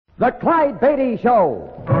The Clyde Beatty Show.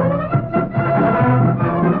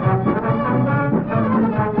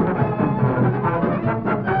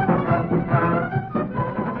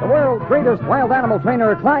 The world's greatest wild animal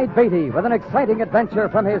trainer, Clyde Beatty, with an exciting adventure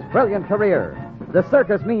from his brilliant career. The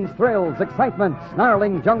circus means thrills, excitement,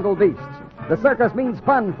 snarling jungle beasts. The circus means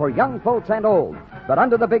fun for young folks and old. But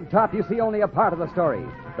under the big top, you see only a part of the story.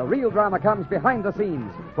 The real drama comes behind the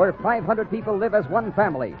scenes, where 500 people live as one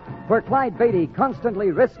family, where Clyde Beatty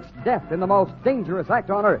constantly risks death in the most dangerous act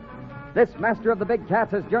on earth. This master of the big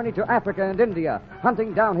cats has journeyed to Africa and India,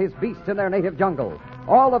 hunting down his beasts in their native jungle.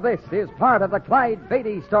 All of this is part of the Clyde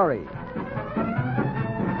Beatty story.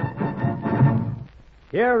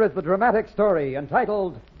 Here is the dramatic story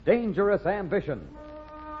entitled Dangerous Ambition.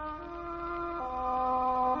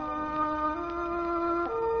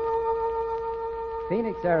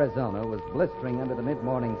 Phoenix, Arizona was blistering under the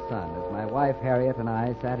mid-morning sun as my wife Harriet and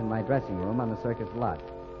I sat in my dressing room on the circus lot.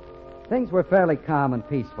 Things were fairly calm and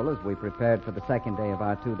peaceful as we prepared for the second day of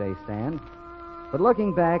our two-day stand. But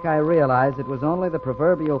looking back, I realized it was only the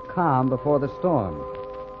proverbial calm before the storm.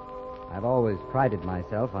 I've always prided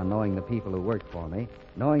myself on knowing the people who worked for me,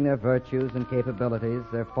 knowing their virtues and capabilities,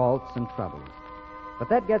 their faults and troubles. But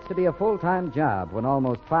that gets to be a full-time job when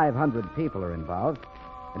almost 500 people are involved.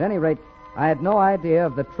 At any rate, I had no idea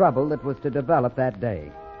of the trouble that was to develop that day.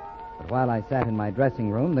 But while I sat in my dressing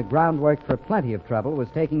room, the groundwork for plenty of trouble was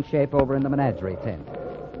taking shape over in the menagerie tent.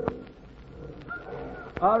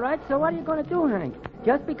 All right, so what are you going to do, Hank?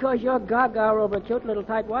 Just because you're gaga over a cute little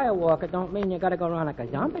tight wire walker don't mean you got to go around like a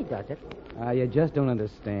zombie, does it? You just don't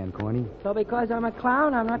understand, Corny. So because I'm a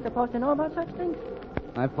clown, I'm not supposed to know about such things?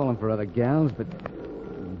 I've fallen for other gals,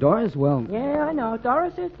 but Doris, well... Yeah, I know.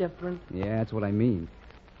 Doris is different. Yeah, that's what I mean.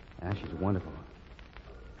 She's wonderful.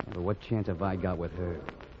 Yeah, but what chance have I got with her?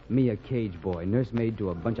 Me, a cage boy, nursemaid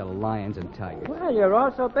to a bunch of lions and tigers. Well, you're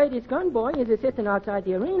also Beatty's gun boy. He's assistant outside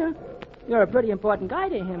the arena. You're a pretty important guy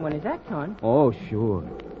to him when his act's on. Oh, sure.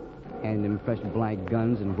 Handing him fresh blank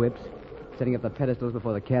guns and whips, setting up the pedestals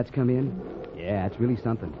before the cats come in. Yeah, it's really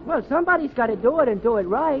something. Well, somebody's got to do it and do it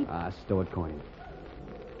right. Stow it, Corny.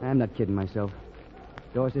 I'm not kidding myself.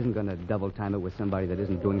 Doris isn't going to double-time it with somebody that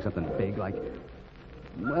isn't doing something big, like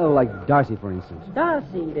Darcy, for instance.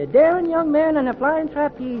 Darcy, the daring young man on a flying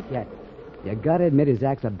trapeze yet. You gotta admit his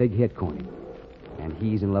act's a big hit, Corny. And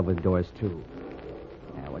he's in love with Doris, too.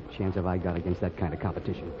 Now, what chance have I got against that kind of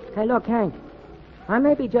competition? Hey, look, Hank. I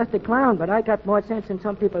may be just a clown, but I got more sense than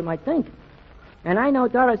some people might think. And I know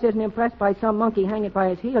Doris isn't impressed by some monkey hanging by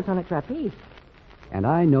his heels on a trapeze. And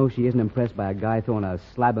I know she isn't impressed by a guy throwing a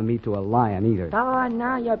slab of meat to a lion, either. Oh,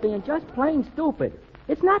 now you're being just plain stupid.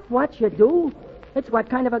 It's not what you do. It's what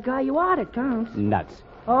kind of a guy you are that counts. Nuts.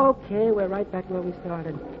 Okay, we're right back where we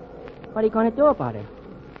started. What are you going to do about it?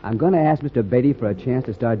 I'm going to ask Mr. Beatty for a chance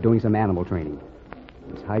to start doing some animal training.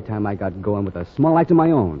 It's high time I got going with a small act of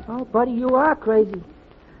my own. Oh, buddy, you are crazy.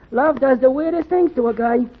 Love does the weirdest things to a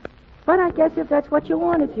guy. But I guess if that's what you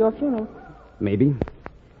want, it's your funeral. Maybe.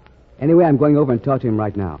 Anyway, I'm going over and talk to him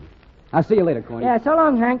right now. I'll see you later, Corny. Yeah, so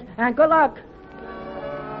long, Hank, and good luck.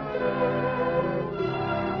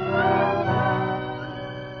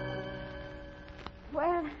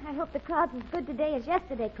 Well, I hope the crowd's as good today as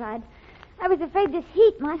yesterday, Clyde. I was afraid this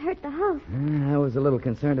heat might hurt the house. I was a little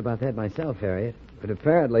concerned about that myself, Harriet. But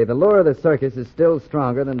apparently the lure of the circus is still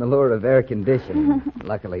stronger than the lure of air conditioning.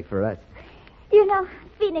 Luckily for us. You know,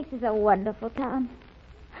 Phoenix is a wonderful town.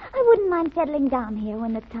 I wouldn't mind settling down here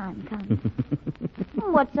when the time comes.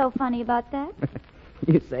 What's so funny about that?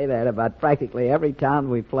 You say that about practically every town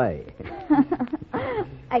we play.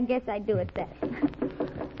 I guess I do it best.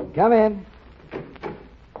 Come in.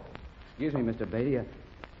 Excuse me, Mr. Beatty.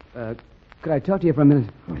 Could I talk to you for a minute?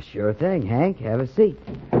 Well, sure thing, Hank. Have a seat.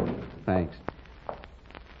 Thanks.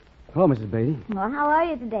 Hello, Mrs. Beatty. Well, how are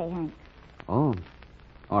you today, Hank? Oh,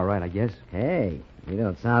 all right, I guess. Hey, you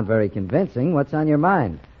don't sound very convincing. What's on your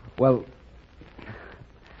mind? Well,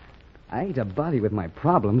 I ain't a bother with my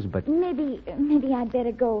problems, but... Maybe I'd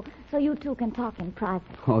better go so you two can talk in private.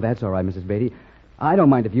 Oh, that's all right, Mrs. Beatty. I don't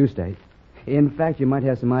mind if you stay. In fact, you might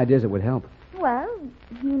have some ideas that would help. Well,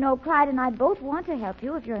 you know, Clyde and I both want to help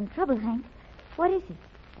you if you're in trouble, Hank. What is it?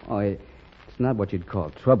 Oh, it's not what you'd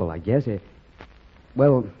call trouble, I guess.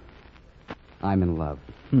 Well, I'm in love.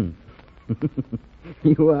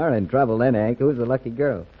 You are in trouble then, Hank. Who's the lucky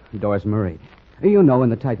girl? Doris Murray. You know, in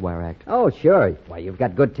the tight wire act. Oh, sure. Why, you've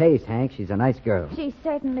got good taste, Hank. She's a nice girl. She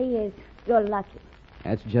certainly is. You're lucky.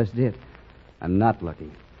 That's just it. I'm not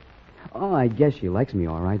lucky. Oh, I guess she likes me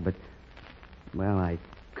all right, but... Well, I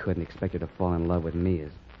couldn't expect her to fall in love with me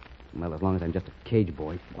as long as I'm just a cage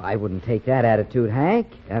boy. Well, I wouldn't take that attitude, Hank.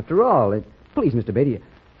 After all, Please, Mr. Beatty,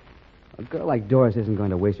 A girl like Doris isn't going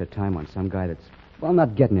to waste her time on some guy that's, well,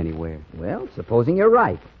 not getting anywhere. Well, supposing you're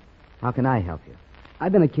right. How can I help you?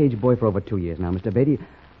 I've been a cage boy for over 2 years now, Mr. Beatty.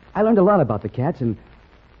 I learned a lot about the cats, and,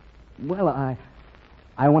 well,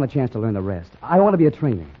 I want a chance to learn the rest. I want to be a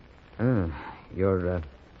trainer.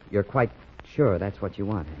 You're quite sure that's what you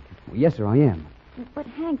want, Hank? Well, yes, sir, I am. But,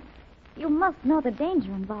 Hank, you must know the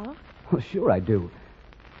danger involved. Well, sure I do.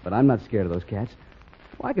 But I'm not scared of those cats.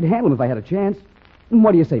 Well, I could handle them if I had a chance.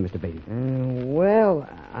 What do you say, Mr. Beatty? Well,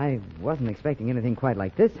 I wasn't expecting anything quite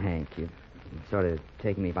like this, Hank. You've sort of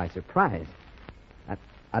taken me by surprise.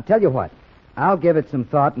 I'll tell you what. I'll give it some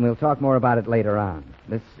thought, and we'll talk more about it later on.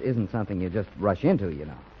 This isn't something you just rush into, you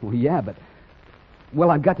know. Well, yeah, but... Well,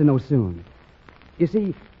 I've got to know soon. You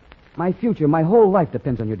see, my future, my whole life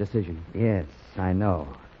depends on your decision. Yes, I know.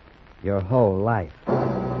 Your whole life.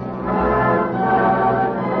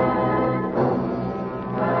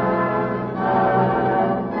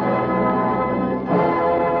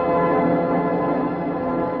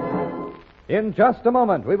 In just a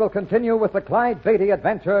moment, we will continue with the Clyde Beatty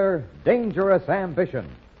adventure, Dangerous Ambition.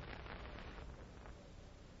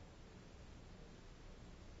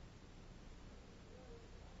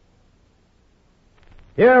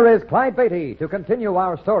 Here is Clyde Beatty to continue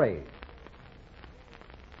our story.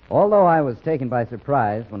 Although I was taken by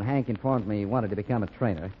surprise when Hank informed me he wanted to become a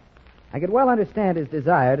trainer, I could well understand his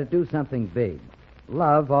desire to do something big.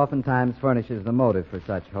 Love oftentimes furnishes the motive for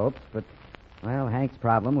such hopes, but, well, Hank's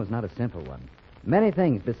problem was not a simple one. Many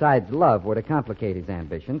things besides love were to complicate his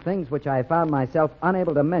ambition, things which I found myself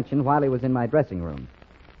unable to mention while he was in my dressing room.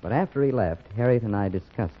 But after he left, Harriet and I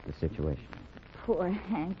discussed the situation. Poor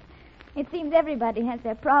Hank. It seems everybody has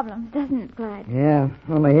their problems, doesn't it, Clyde? Yeah,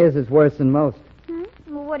 only his is worse than most.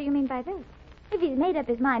 Well, what do you mean by this? If he's made up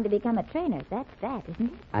his mind to become a trainer, that's that,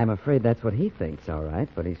 isn't it? I'm afraid that's what he thinks, all right,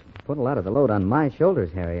 but he's put a lot of the load on my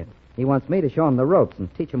shoulders, Harriet. He wants me to show him the ropes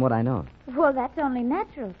and teach him what I know. Well, that's only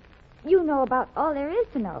natural. You know about all there is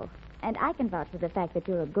to know. And I can vouch for the fact that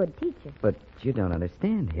you're a good teacher. But you don't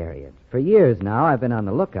understand, Harriet. For years now, I've been on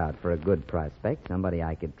the lookout for a good prospect, somebody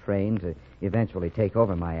I could train to eventually take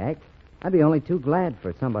over my act. I'd be only too glad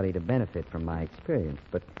for somebody to benefit from my experience,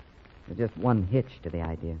 but there's just one hitch to the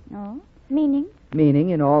idea. Oh? Meaning?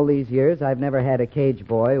 Meaning, in all these years, I've never had a cage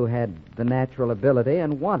boy who had the natural ability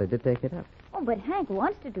and wanted to take it up. Oh, but Hank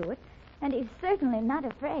wants to do it, and he's certainly not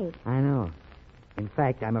afraid. I know. In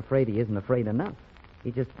fact, I'm afraid he isn't afraid enough.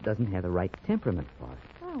 He just doesn't have the right temperament for it.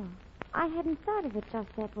 Oh, I hadn't thought of it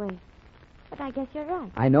just that way. But I guess you're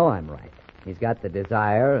right. I know I'm right. He's got the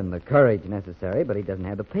desire and the courage necessary, but he doesn't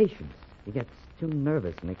have the patience. He gets too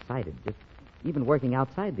nervous and excited, just even working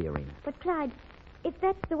outside the arena. But, Clyde, if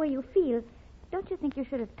that's the way you feel, don't you think you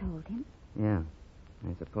should have told him? Yeah,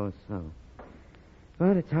 I suppose so.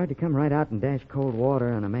 But it's hard to come right out and dash cold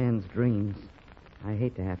water on a man's dreams. I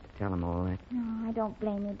hate to have to tell him all that. No, I don't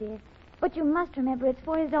blame you, dear. But you must remember it's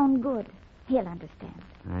for his own good. He'll understand.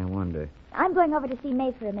 I wonder. I'm going over to see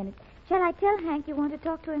May for a minute. Shall I tell Hank you want to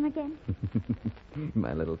talk to him again?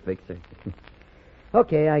 My little fixer.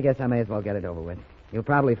 Okay, I guess I may as well get it over with. You'll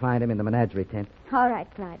probably find him in the menagerie tent. All right,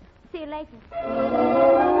 Clyde. See you later.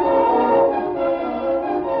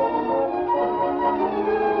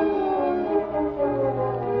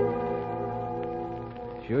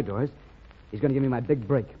 Sure, Doris. He's going to give me my big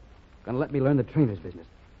break. Going to let me learn the trainer's business.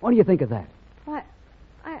 What do you think of that? Why,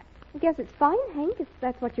 I guess it's fine, Hank, if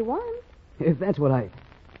that's what you want. If that's what I...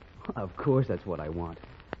 Of course that's what I want.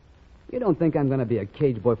 You don't think I'm going to be a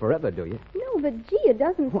cage boy forever, do you? No, but gee, it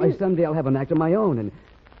doesn't Why, seem... someday I'll have an act of my own, and...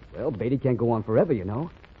 Well, Beatty can't go on forever, you know.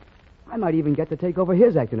 I might even get to take over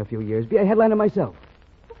his act in a few years, be a headliner myself.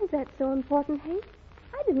 Why is that so important, Hank?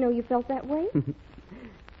 I didn't know you felt that way.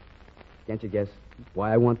 Can't you guess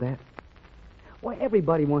why I want that? Why,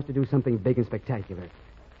 everybody wants to do something big and spectacular.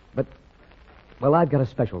 But, well, I've got a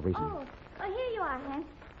special reason. Oh, here you are, Hank.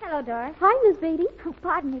 Hello, Doris. Hi, Miss Beatty. Oh,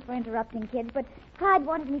 pardon me for interrupting, kids, but Clyde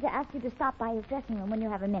wanted me to ask you to stop by his dressing room when you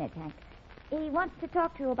have a minute, Hank. He wants to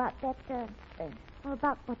talk to you about that,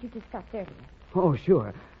 about what you discussed earlier. Oh,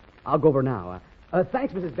 sure. I'll go over now.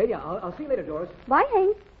 Thanks, Mrs. Beatty. I'll see you later, Doris. Bye,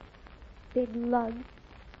 Hank. Big lug.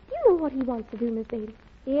 Do you know what he wants to do, Miss Beatty?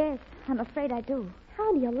 Yes, I'm afraid I do.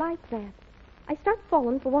 How do you like that? I start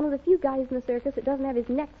falling for one of the few guys in the circus that doesn't have his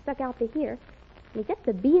neck stuck out to here. And he gets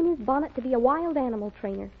the bee in his bonnet to be a wild animal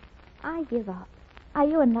trainer. I give up. Are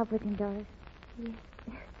you in love with him, Doris? Yes.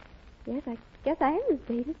 Yes, I guess I am, Miss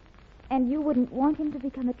Beatty. And you wouldn't want him to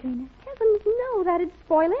become a trainer? Heavens, no. That'd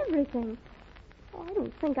spoil everything. Oh, I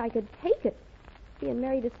don't think I could take it. Being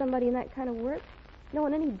married to somebody in that kind of work.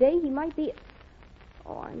 Knowing any day he might be...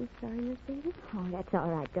 Oh, I'm sorry, Miss Beatty. Oh, that's all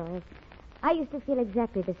right, Doris. I used to feel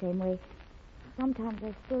exactly the same way. Sometimes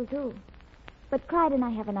I still do. But Clyde and I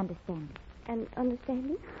have an understanding. An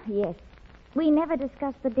understanding? Yes. We never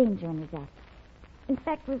discuss the danger in his act. In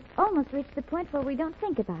fact, we've almost reached the point where we don't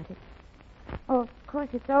think about it. Oh, of course,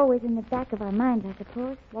 it's always in the back of our minds, I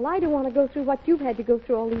suppose. Well, I don't want to go through what you've had to go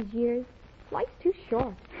through all these years. Life's too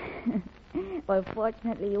short. Well,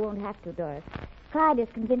 fortunately, you won't have to, Doris. Clyde is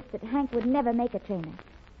convinced that Hank would never make a trainer.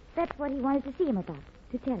 That's what he wanted to see him about,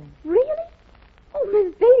 to tell him. Really? Oh,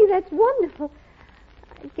 Miss Beatty, that's wonderful.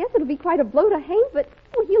 I guess it'll be quite a blow to Hank, but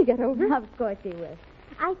he'll get over it. Of course he will.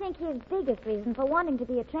 I think his biggest reason for wanting to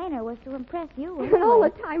be a trainer was to impress you. And all the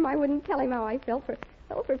time I wouldn't tell him how I felt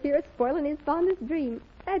for fear of spoiling his fondest dream.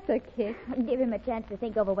 That's a kick. Give him a chance to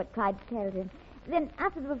think over what Clyde tells him. Then,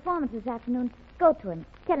 after the performance this afternoon, go to him.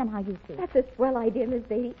 Tell him how you feel. That's a swell idea, Miss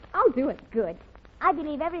Beatty. I'll do it. Good. I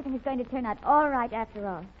believe everything is going to turn out all right after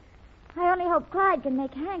all. I only hope Clyde can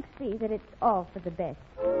make Hank see that it's all for the best.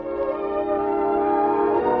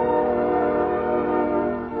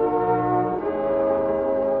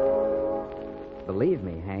 Believe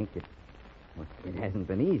me, Hank, it hasn't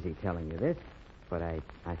been easy telling you this, but I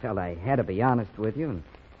felt I had to be honest with you, and,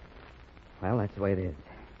 well, that's the way it is.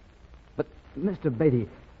 But, Mr. Beatty,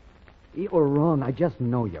 you're wrong. I just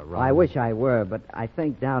know you're wrong. I wish I were, but I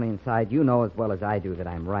think down inside you know as well as I do that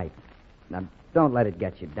I'm right. Now, don't let it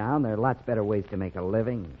get you down. There are lots better ways to make a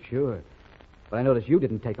living. Sure. But I noticed you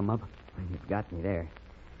didn't take them up. You've got me there.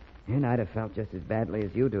 And I'd have felt just as badly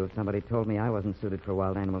as you do if somebody told me I wasn't suited for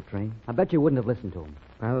wild animal training. I bet you wouldn't have listened to him.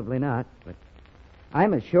 Probably not, but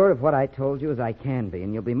I'm as sure of what I told you as I can be,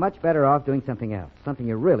 and you'll be much better off doing something else, something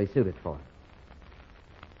you're really suited for.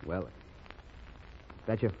 Well, if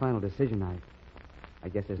that's your final decision, I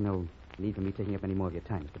guess there's no need for me taking up any more of your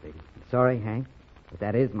time, Mr. Beatty. Sorry, Hank, but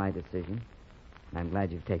that is my decision, and I'm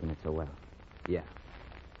glad you've taken it so well. Yeah.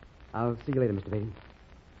 I'll see you later, Mr. Beatty.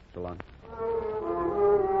 So long.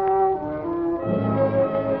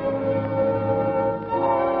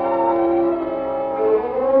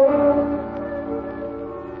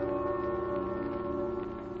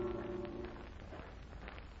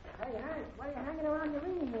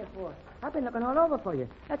 I've been looking all over for you.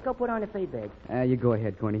 Let's go put on the feed bag. You go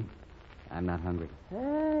ahead, Corny. I'm not hungry.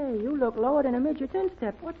 Hey, you look lower than a midget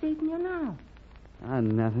instep. What's eating you now?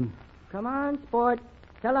 Nothing. Come on, sport.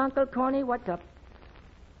 Tell Uncle Corny what's up.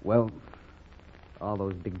 Well, all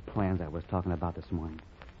those big plans I was talking about this morning.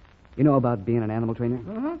 You know about being an animal trainer?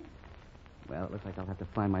 Mm-hmm. Well, it looks like I'll have to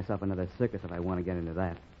find myself another circus if I want to get into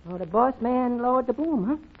that. Oh, the boss man lowered the boom,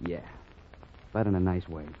 huh? Yeah. But in a nice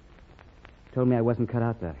way. Told me I wasn't cut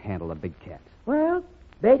out to handle the big cats. Well,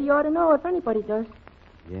 Beatty ought to know if anybody does.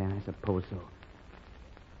 Yeah, I suppose so.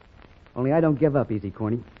 Only I don't give up easy,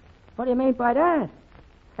 Corny. What do you mean by that?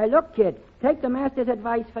 Hey, look, kid, take the master's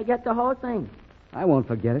advice, forget the whole thing. I won't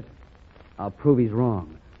forget it. I'll prove he's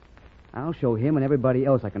wrong. I'll show him and everybody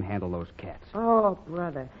else I can handle those cats. Oh,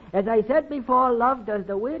 brother. As I said before, love does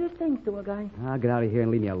the weirdest things to a guy. I'll get out of here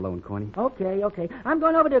and leave me alone, Corny. Okay. I'm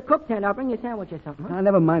going over to the cook tent. I'll bring you a sandwich or something, huh?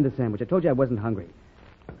 Never mind the sandwich. I told you I wasn't hungry.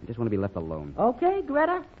 I just want to be left alone. Okay,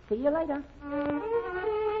 Greta. See you later.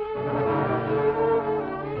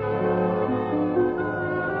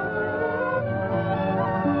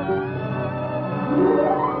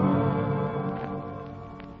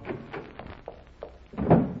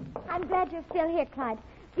 I'm glad you're still here, Clyde.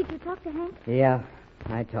 Did you talk to Hank? Yeah,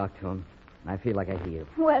 I talked to him. I feel like I healed.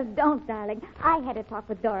 Well, don't, darling. I had a talk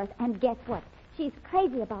with Doris, and guess what? She's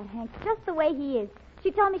crazy about Hank, just the way he is.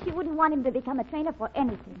 She told me she wouldn't want him to become a trainer for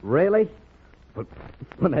anything. Really? Well,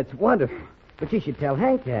 that's wonderful. But you should tell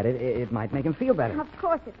Hank that. It might make him feel better. Of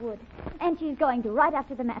course it would. And she's going to right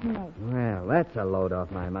after the matinee. Well, that's a load off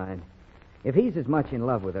my mind. If he's as much in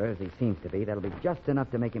love with her as he seems to be, that'll be just enough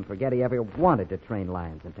to make him forget he ever wanted to train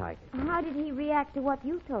lions and tigers. How did he react to what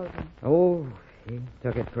you told him? Oh, he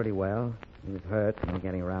took it pretty well. He was hurt, no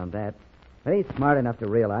getting around that. But he's smart enough to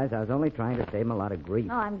realize I was only trying to save him a lot of grief.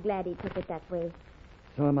 Oh, I'm glad he took it that way.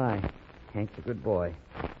 So am I. Hank's a good boy.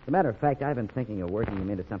 As a matter of fact, I've been thinking of working him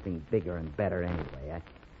into something bigger and better anyway.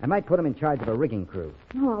 I might put him in charge of a rigging crew.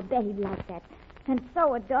 Oh, I'll bet he'd like that. And so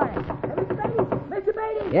would Doris. Mr.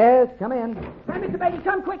 Beatty! Yes, come in. Hey, Mr. Beatty,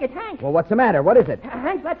 come quick. It's Hank. Well, what's the matter? What is it?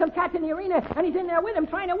 Hank's let some cats in the arena, and he's in there with them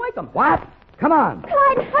trying to wake them. What? Come on.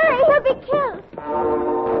 Clyde, hurry! He'll be killed.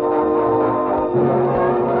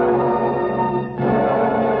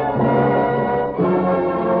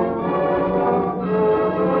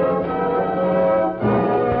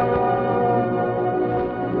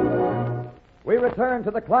 We return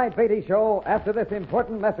to the Clyde Beatty Show after this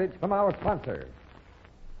important message from our sponsors.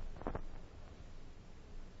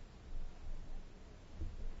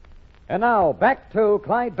 And now, back to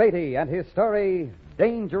Clyde Beatty and his story,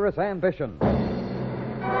 Dangerous Ambition.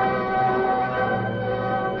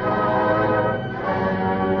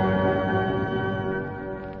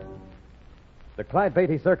 The Clyde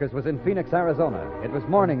Beatty Circus was in Phoenix, Arizona. It was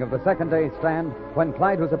morning of the second day's stand when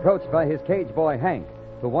Clyde was approached by his cage boy, Hank,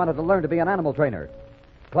 who wanted to learn to be an animal trainer.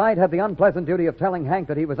 Clyde had the unpleasant duty of telling Hank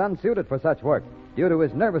that he was unsuited for such work due to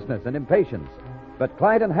his nervousness and impatience. But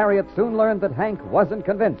Clyde and Harriet soon learned that Hank wasn't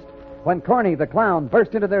convinced when Corny, the clown,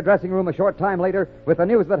 burst into their dressing room a short time later with the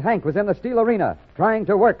news that Hank was in the steel arena trying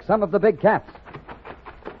to work some of the big cats.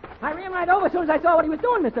 I ran right over as soon as I saw what he was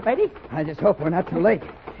doing, Mr. Beatty. I just hope we're not too late.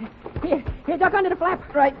 Here, duck under the flap.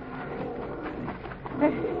 Right.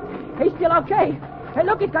 He's still okay. Hey,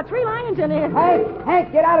 look, he's got 3 lions in there.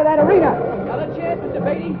 Hank, get out of that arena. Not a chance, Mr.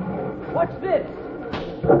 Beatty. What's this?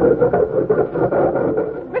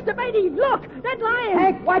 Mr. Beatty, look, that lion.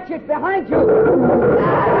 Hank, watch it behind you.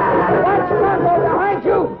 Watch Congo behind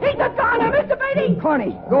you. He's a goner, Mr. Beatty.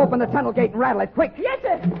 Corny, go open the tunnel gate and rattle it, quick. Yes,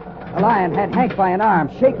 sir. The lion had Hank by an arm,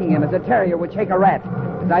 shaking him as a terrier would shake a rat.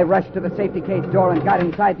 As I rushed to the safety cage door and got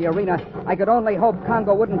inside the arena, I could only hope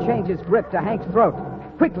Congo wouldn't change his grip to Hank's throat.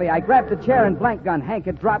 Quickly, I grabbed the chair and blank gun Hank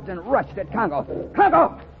had dropped and rushed at Congo.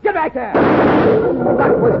 Congo, get back there!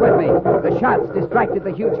 Duck was with me. The shots distracted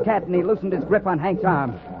the huge cat, and he loosened his grip on Hank's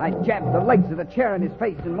arm. I jabbed the legs of the chair in his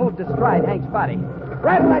face and moved astride Hank's body.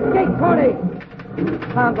 Rattle that gate, Corny!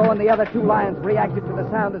 Congo and the other 2 lions reacted to the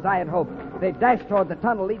sound as I had hoped. They dashed toward the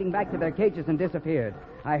tunnel leading back to their cages and disappeared.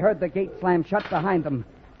 I heard the gate slam shut behind them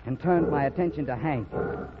and turned my attention to Hank.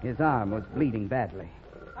 His arm was bleeding badly.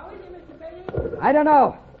 How is he, Mr. Beatty? I don't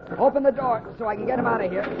know. Open the door so I can get him out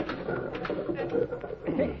of here.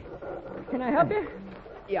 Can I help you?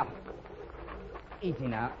 Yeah. Easy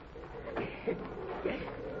now.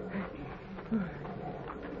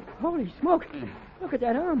 Holy smoke. Look at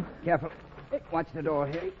that arm. Careful. Watch the door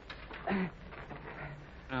here.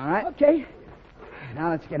 All right. Okay. Now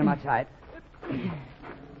let's get him outside.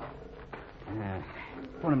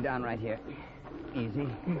 Put him down right here. Easy.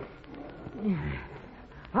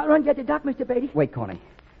 I'll run get the doc, Mr. Beatty. Wait, Corny.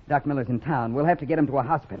 Doc Miller's in town. We'll have to get him to a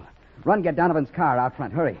hospital. Run, get Donovan's car out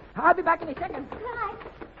front. Hurry. I'll be back in a second.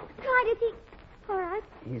 Clyde, is he all right?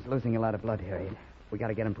 He's losing a lot of blood, Harriet. We got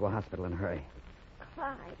to get him to a hospital in a hurry.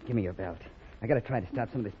 Clyde. Give me your belt. I got to try to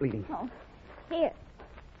stop some of this bleeding. Oh, here.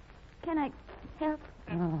 Can I help?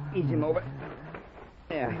 Ease him over.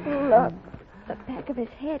 There. Look, the back of his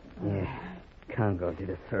head. Yeah. Congo did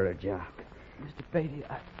a thorough job. Mr. Beatty,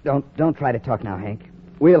 Don't try to talk now, Hank.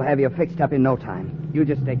 We'll have you fixed up in no time. You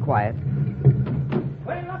just stay quiet.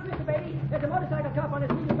 Well, look, Mr. Beatty. There's a motorcycle cop on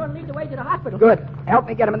his feet who's going to lead the way to the hospital. Good. Help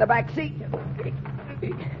me get him in the back seat.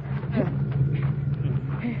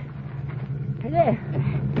 There.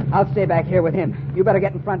 I'll stay back here with him. You better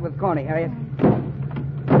get in front with Corny, Harriet.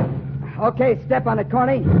 Okay, step on it,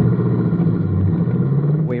 Corny.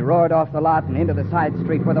 We roared off the lot and into the side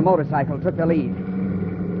street where the motorcycle took the lead.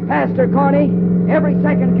 Faster, Corny. Every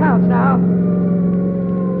second counts now.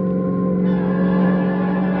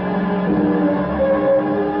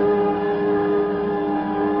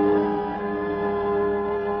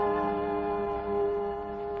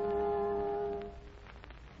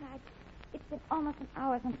 It's been almost an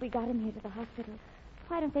hour since we got him here to the hospital.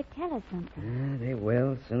 Why don't they tell us something? They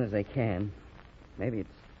will as soon as they can. Maybe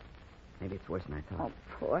it's worse than I thought. Oh,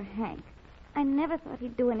 poor Hank. I never thought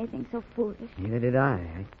he'd do anything so foolish. Neither did I.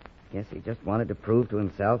 I guess he just wanted to prove to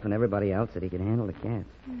himself and everybody else that he could handle the cats.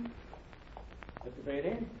 Mr.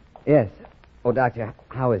 Beatty? Yes. Oh, Doctor,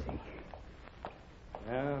 how is he?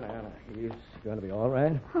 Now, he's going to be all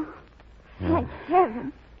right. Oh, thank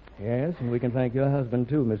heaven. Yes, and we can thank your husband,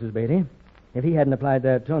 too, Mrs. Beatty. If he hadn't applied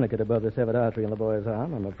that tourniquet above the severed artery in the boy's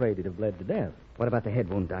arm, I'm afraid he'd have bled to death. What about the head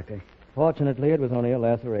wound, Doctor? Fortunately, it was only a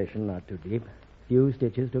laceration, not too deep. Few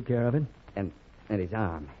stitches took care of it. And his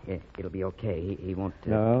arm. It'll be okay. He won't...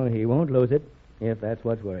 No, he won't lose it, if that's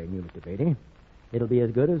what's worrying you, Mr. Beatty. It'll be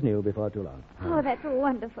as good as new before too long. Oh, that's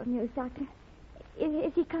wonderful news, Doctor.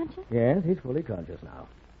 Is he conscious? Yes, he's fully conscious now.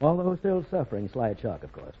 Although still suffering slight shock,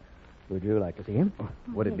 of course. Would you like to see him?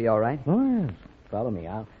 Would it be all right? Oh, yes. Follow me.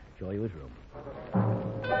 I'll show you his room.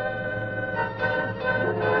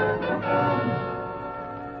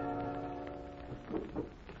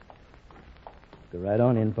 Go right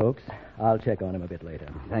on in, folks. I'll check on him a bit later.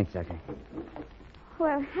 Thanks, Doctor.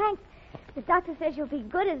 Well, Hank, the doctor says you'll be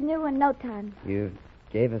good as new in no time. You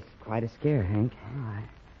gave us quite a scare, Hank. Oh,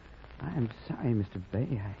 I'm sorry, Mr.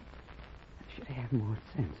 Beatty. I should have more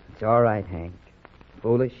sense. It's all right, Hank.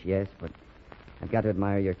 Foolish, yes, but I've got to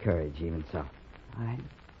admire your courage, even so. I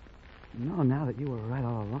know now that you were right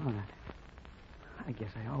all along. I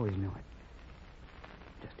guess I always knew it.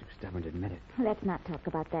 Just too stubborn to admit it. Let's not talk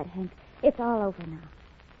about that, Hank. It's all over now.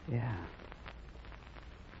 Yeah.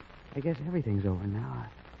 I guess everything's over now.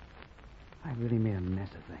 I really made a mess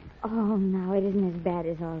of things. Oh, no, it isn't as bad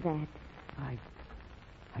as all that.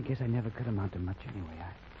 I guess I never could amount to much anyway.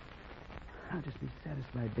 I'll just be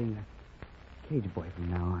satisfied being a cage boy from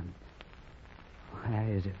now on. Why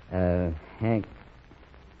is it? Hank,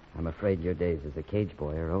 I'm afraid your days as a cage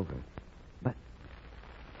boy are over.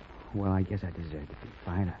 Well, I guess I deserve to be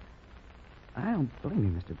fined. I don't blame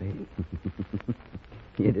you, Mr. Beatty.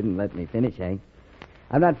 You didn't let me finish, Hank.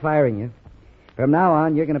 I'm not firing you. From now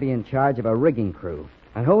on, you're going to be in charge of a rigging crew.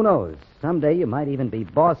 And who knows, someday you might even be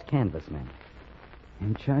boss canvasman.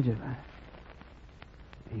 In charge of...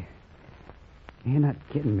 You're not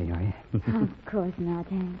kidding me, are you? Of course not,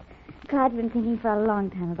 Hank. Clyde's been thinking for a long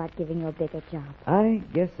time about giving you a bigger job. I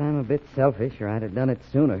guess I'm a bit selfish, or I'd have done it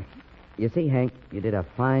sooner. You see, Hank, you did a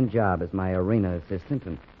fine job as my arena assistant,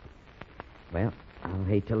 and, well, I'll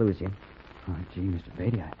hate to lose you. Oh, gee, Mr.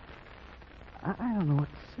 Beatty, I don't know what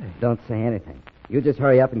to say. Don't say anything. You just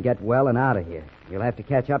hurry up and get well and out of here. You'll have to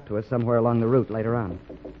catch up to us somewhere along the route later on.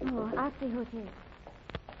 Oh, I'll see who's here.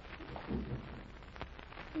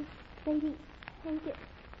 Lady, Hank,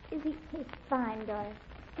 is he... He's fine, Doris.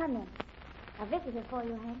 Come in. A visitor for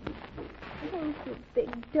you, Hank. Hank, you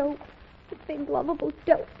big dope. You big, lovable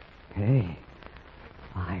dope. Hey,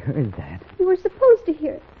 I heard that. You were supposed to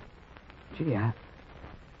hear it. Gee, I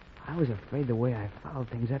was afraid the way I fouled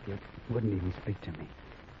things up, you wouldn't even speak to me.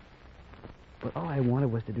 But all I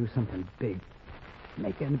wanted was to do something big.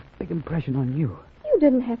 Make a big impression on you. You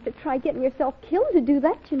didn't have to try getting yourself killed to do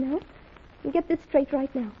that, you know. And get this straight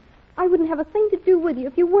right now. I wouldn't have a thing to do with you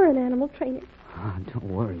if you were an animal trainer. Oh, don't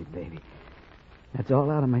worry, baby. That's all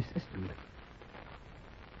out of my system. But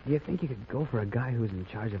do you think you could go for a guy who's in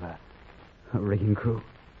charge of a rigging crew?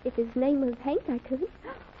 If his name was Hank, I could.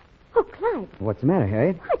 Oh, Clyde. What's the matter,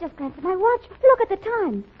 Harriet? I just glanced at my watch. Look at the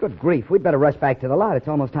time. Good grief. We'd better rush back to the lot. It's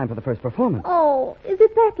almost time for the first performance. Oh, is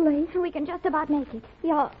it that late? We can just about make it.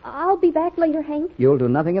 Yeah, I'll be back later, Hank. You'll do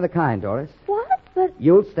nothing of the kind, Doris. What? But...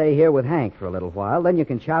 You'll stay here with Hank for a little while. Then you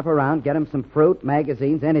can shop around, get him some fruit,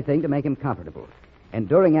 magazines, anything to make him comfortable. And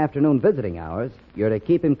during afternoon visiting hours, you're to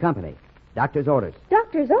keep him company. Doctor's orders.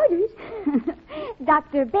 Doctor's orders?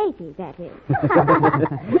 Dr. Beatty, that is.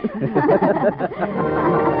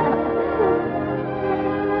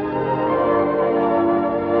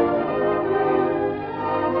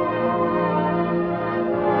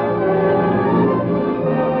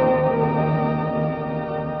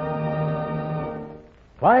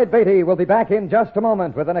 Clyde Beatty will be back in just a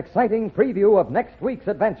moment with an exciting preview of next week's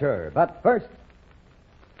adventure. But first...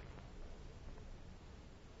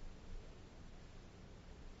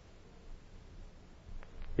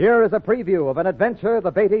 Here is a preview of an adventure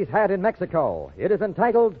the Beattys had in Mexico. It is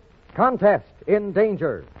entitled Contest in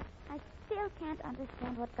Danger. I still can't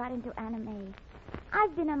understand what got into Anna May.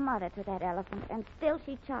 I've been a mother to that elephant, and still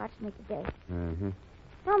she charged me today. Mm-hmm.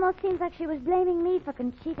 It almost seems like she was blaming me for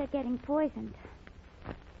Conchita getting poisoned.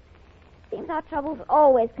 Seems our troubles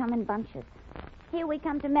always come in bunches. Here we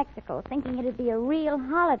come to Mexico, thinking it'd be a real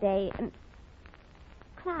holiday, and...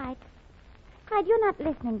 Clyde, you're not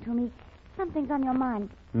listening to me. Something's on your mind.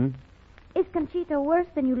 Is Conchita worse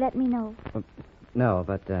than you let me know? No,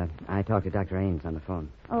 but I talked to Dr. Ames on the phone.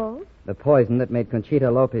 Oh? The poison that made Conchita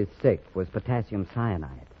Lopez sick was potassium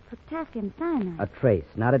cyanide. Potassium cyanide? A trace,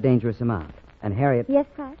 not a dangerous amount. And Harriet... Yes,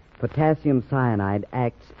 Clyde? Potassium cyanide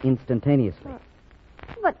acts instantaneously.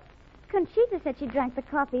 But Conchita said she drank the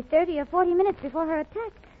coffee 30 or 40 minutes before her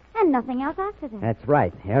attack, and nothing else after that. That's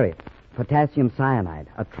right, Harriet. Potassium cyanide,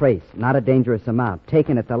 a trace, not a dangerous amount,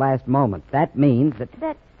 taken at the last moment. That means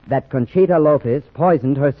that Conchita Lopez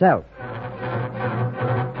poisoned herself.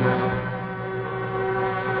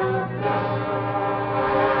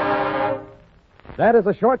 That is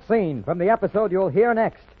a short scene from the episode you'll hear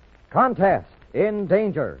next. Contest in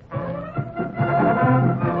Danger.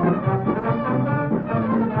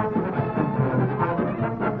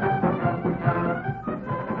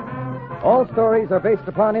 All stories are based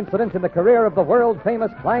upon incidents in the career of the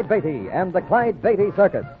world-famous Clyde Beatty and the Clyde Beatty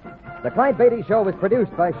Circus. The Clyde Beatty Show was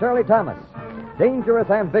produced by Shirley Thomas.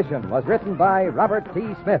 Dangerous Ambition was written by Robert T.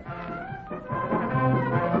 Smith.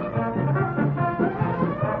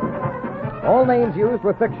 All names used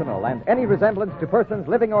were fictional, and any resemblance to persons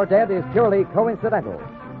living or dead is purely coincidental.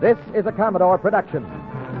 This is a Commodore production.